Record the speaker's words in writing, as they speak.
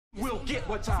get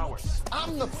what's ours.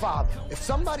 I'm the father. If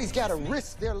somebody's got to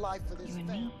risk their life for this You and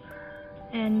family. me.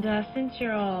 And since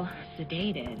you're all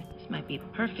sedated, this might be the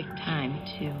perfect time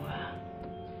to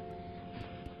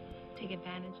take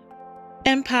advantage of it.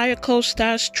 Empire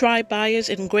co-stars Trai Byers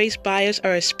and Grace Byers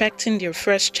are expecting their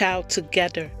first child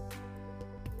together.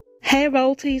 Hey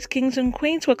royalties, kings and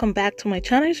queens, welcome back to my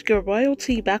channel. It's your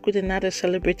royalty, back with another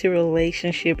celebrity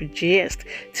relationship gist.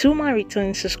 To my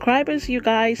returning subscribers, you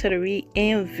guys are the real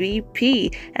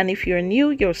MVP, and if you're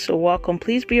new, you're so welcome.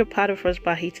 Please be a part of us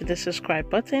by hitting the subscribe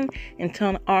button and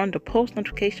turn on the post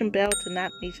notification bell to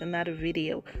not miss another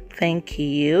video. Thank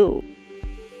you.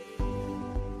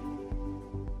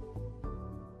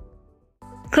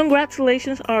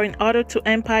 Congratulations are in order to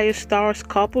Empire stars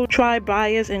couple Trai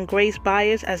Byers and Grace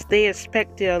Byers as they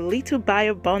expect their little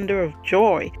Bayer bundle of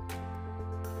joy.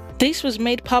 This was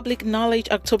made public knowledge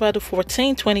October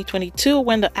 14, 2022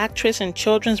 when the actress and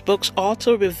children's books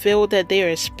author revealed that they are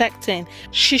expecting.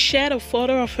 She shared a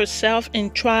photo of herself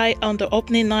and Trai on the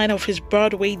opening night of his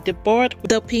Broadway debut,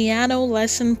 the piano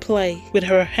lesson play, with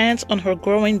her hands on her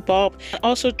growing bump, and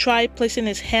also Trai placing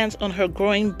his hands on her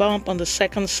growing bump on the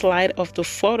second slide of the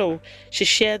photo. She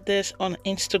shared this on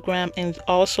Instagram and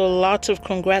also lots of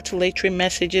congratulatory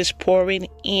messages pouring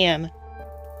in.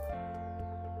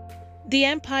 The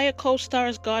Empire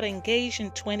co-stars got engaged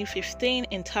in 2015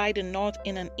 and tied the knot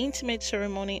in an intimate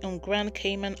ceremony on Grand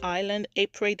Cayman Island,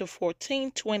 April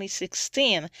 14,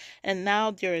 2016, and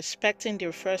now they're expecting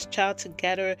their first child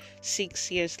together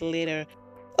 6 years later.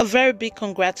 A very big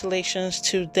congratulations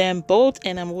to them both,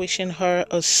 and I'm wishing her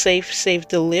a safe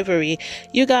delivery.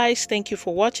 You guys, thank you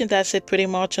for watching. That's it pretty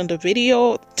much on the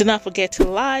video. Do not forget to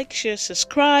like, share,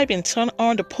 subscribe, and turn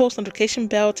on the post notification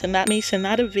bell to not miss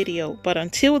another video. But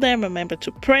until then, remember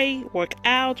to pray, work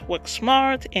out, work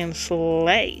smart, and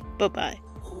slay. Bye-bye.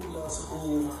 Who loves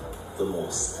who the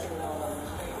most?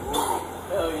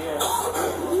 Hell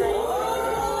yeah.